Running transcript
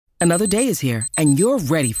Another day is here, and you're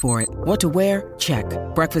ready for it. What to wear? Check.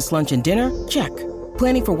 Breakfast, lunch, and dinner? Check.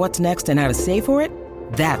 Planning for what's next and how to save for it?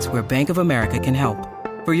 That's where Bank of America can help.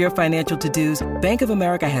 For your financial to-dos, Bank of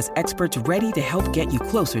America has experts ready to help get you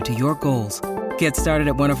closer to your goals. Get started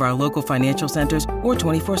at one of our local financial centers or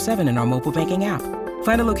 24/7 in our mobile banking app.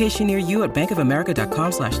 Find a location near you at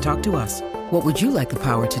bankofamerica.com/talktous. What would you like the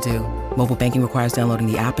power to do? Mobile banking requires downloading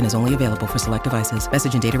the app and is only available for select devices.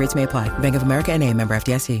 Message and data rates may apply. Bank of America N.A., member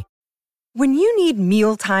FDIC. When you need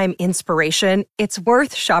mealtime inspiration, it's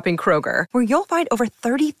worth shopping Kroger, where you'll find over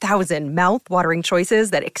 30,000 mouth-watering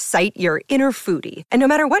choices that excite your inner foodie. And no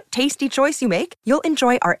matter what tasty choice you make, you'll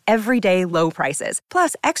enjoy our everyday low prices,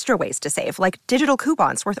 plus extra ways to save, like digital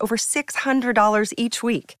coupons worth over $600 each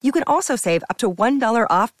week. You can also save up to $1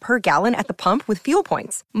 off per gallon at the pump with fuel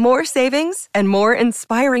points. More savings and more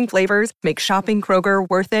inspiring flavors make shopping Kroger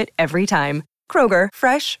worth it every time. Kroger,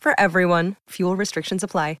 fresh for everyone. Fuel restrictions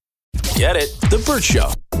apply. Get it? The Burt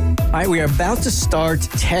Show. All right, we are about to start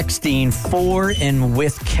texting for and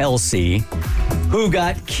with Kelsey, who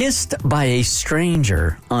got kissed by a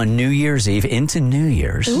stranger on New Year's Eve into New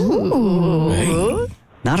Year's. Ooh. Hey.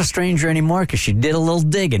 Not a stranger anymore because she did a little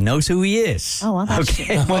dig and knows who he is. Oh, well,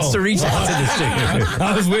 okay. Wants to reach out to this dude.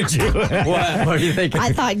 I was with you. What do you think?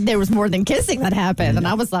 I thought there was more than kissing that happened, and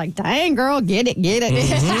I was like, dang, girl, get it.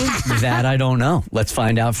 That I don't know. Let's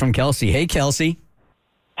find out from Kelsey. Hey, Kelsey.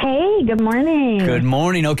 Hey, good morning. Good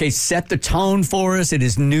morning. Okay, set the tone for us. It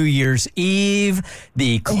is New Year's Eve.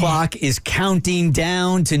 The clock is counting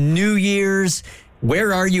down to New Year's.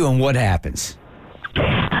 Where are you and what happens?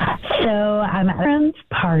 So I'm at a friend's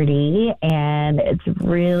party, and it's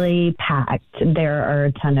really packed. There are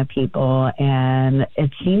a ton of people, and it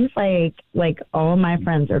seems like all my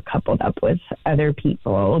friends are coupled up with other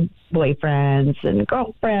people, boyfriends and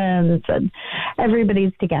girlfriends, and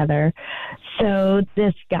everybody's together. So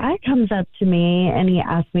this guy comes up to me, and he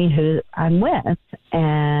asked me who I'm with.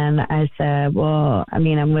 And I said, well, I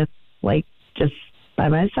mean, I'm with, just by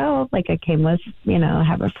myself. I came with,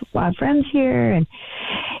 have a lot of friends here. And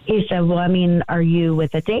he said, well, I mean, are you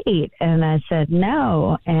with a date? And I said,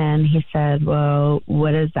 no. And he said, well,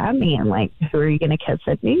 what does that mean? Who are you going to kiss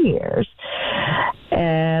at New Year's?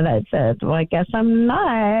 And I said, well, I guess I'm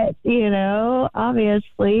not,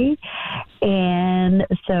 obviously. And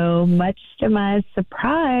so much to my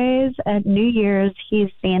surprise, at New Year's, he's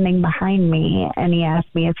standing behind me, and he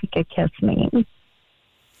asked me if he could kiss me.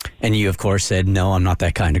 And you, of course, said, no, I'm not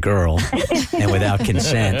that kind of girl. And without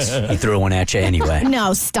consent, he threw one at you anyway.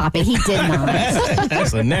 No, stop it. He did not.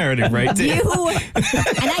 That's a narrative right there.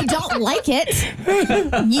 And I don't like it.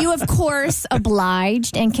 You, of course,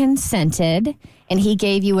 obliged and consented, and he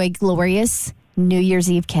gave you a glorious New Year's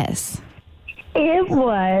Eve kiss. It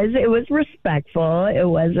was respectful. It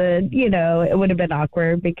wasn't, it would have been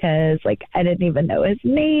awkward because I didn't even know his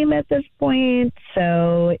name at this point.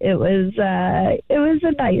 So it was a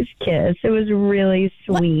nice kiss. It was really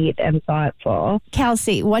sweet and thoughtful.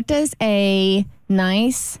 Kelsey, what does a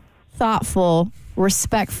nice, thoughtful,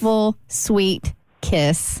 respectful, sweet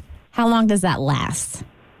kiss, how long does that last?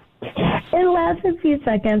 It lasts a few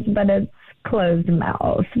seconds, but it's closed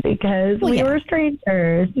mouth because we were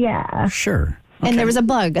strangers. Yeah. Sure. Okay. And there was a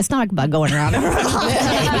stomach bug going around.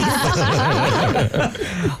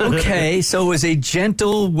 Okay, so it was a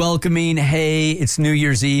gentle, welcoming, hey, it's New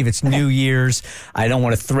Year's Eve, it's New Year's. I don't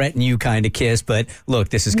want to threaten you kind of kiss, but look,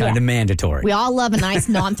 this is kind of mandatory. We all love a nice,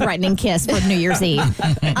 non-threatening kiss for New Year's Eve.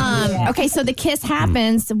 Okay, so the kiss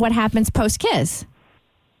happens. What happens post-kiss?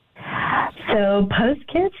 So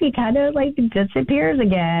post-kiss, he kind of disappears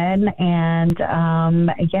again. And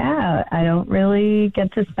I don't really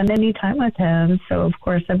get to spend any time with him. So, of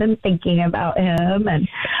course, I've been thinking about him and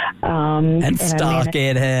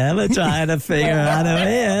stalking him and trying to figure out who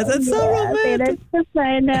he is. It's so romantic. To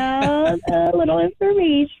find out a little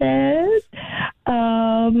information.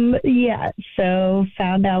 So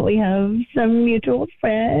found out we have some mutual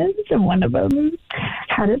friends, and one of them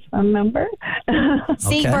had his phone number.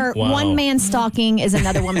 See, where one man's stalking is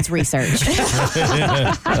another woman's research.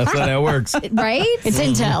 That's how that works. Right? It's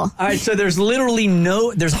intel. All right, so there's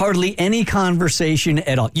hardly any conversation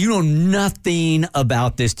at all. You know nothing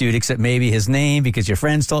about this dude except maybe his name because your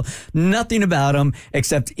friends told. Nothing about him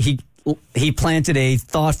except he planted a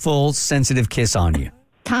thoughtful, sensitive kiss on you.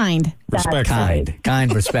 Kind. Respectful.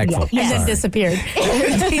 Kind, respectful. And then disappeared.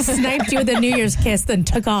 He sniped you with a New Year's kiss, then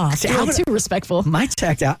took off. Too respectful. My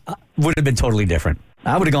checked out would have been totally different.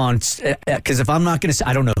 I would have gone, because if I'm not going to,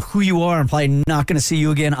 I don't know who you are, I'm probably not going to see you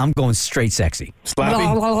again. I'm going straight sexy.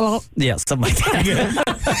 Sloppy? Yeah, something like that.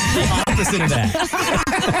 The opposite of that.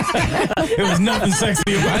 There was nothing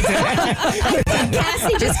sexy about that.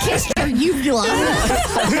 Cassie just kissed your uvula.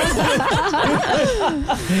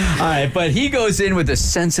 All right, but he goes in with a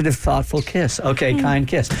sensitive, thoughtful kiss. Okay, kind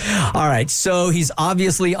kiss. All right, so he's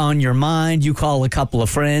obviously on your mind. You call a couple of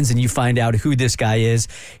friends and you find out who this guy is.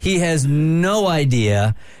 He has no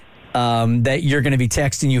idea that you're going to be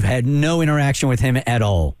texting. You've had no interaction with him at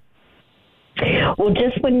all. Well,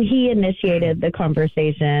 just when he initiated the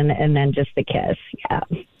conversation and then just the kiss. Yeah.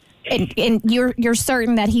 And you're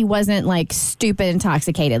certain that he wasn't like stupid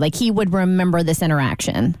intoxicated? Like he would remember this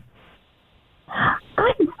interaction?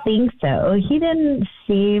 I think so. He didn't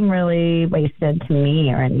seem really wasted to me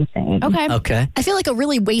or anything. Okay. I feel like a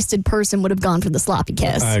really wasted person would have gone for the sloppy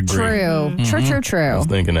kiss. I agree. True. I was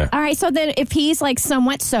thinking that. All right, so then if he's like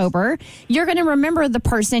somewhat sober, you're going to remember the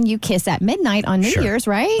person you kiss at midnight on New Year's,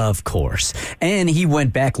 right? Of course. And he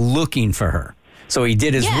went back looking for her. So he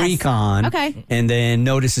did his recon and then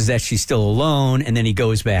notices that she's still alone, and then he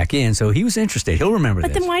goes back in. So he was interested. He'll remember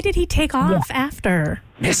But this. then why did he take off after?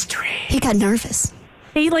 Mystery. He got nervous.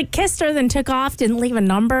 He like kissed her, then took off, didn't leave a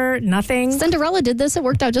number, nothing. Cinderella did this. It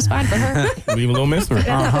worked out just fine for her. Leave a little mystery.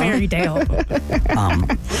 Fairy tale.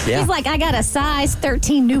 Yeah. He's like, I got a size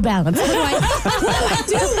 13 New Balance. What do I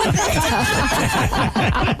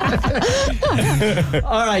do?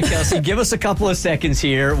 All right, Kelsey, give us a couple of seconds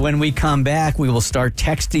here. When we come back, we will start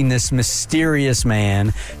texting this mysterious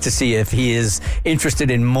man to see if he is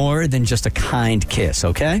interested in more than just a kind kiss,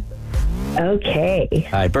 okay? Okay.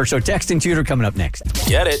 All right, Bert Show texting tutor coming up next.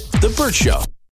 Get it? The Burt Show.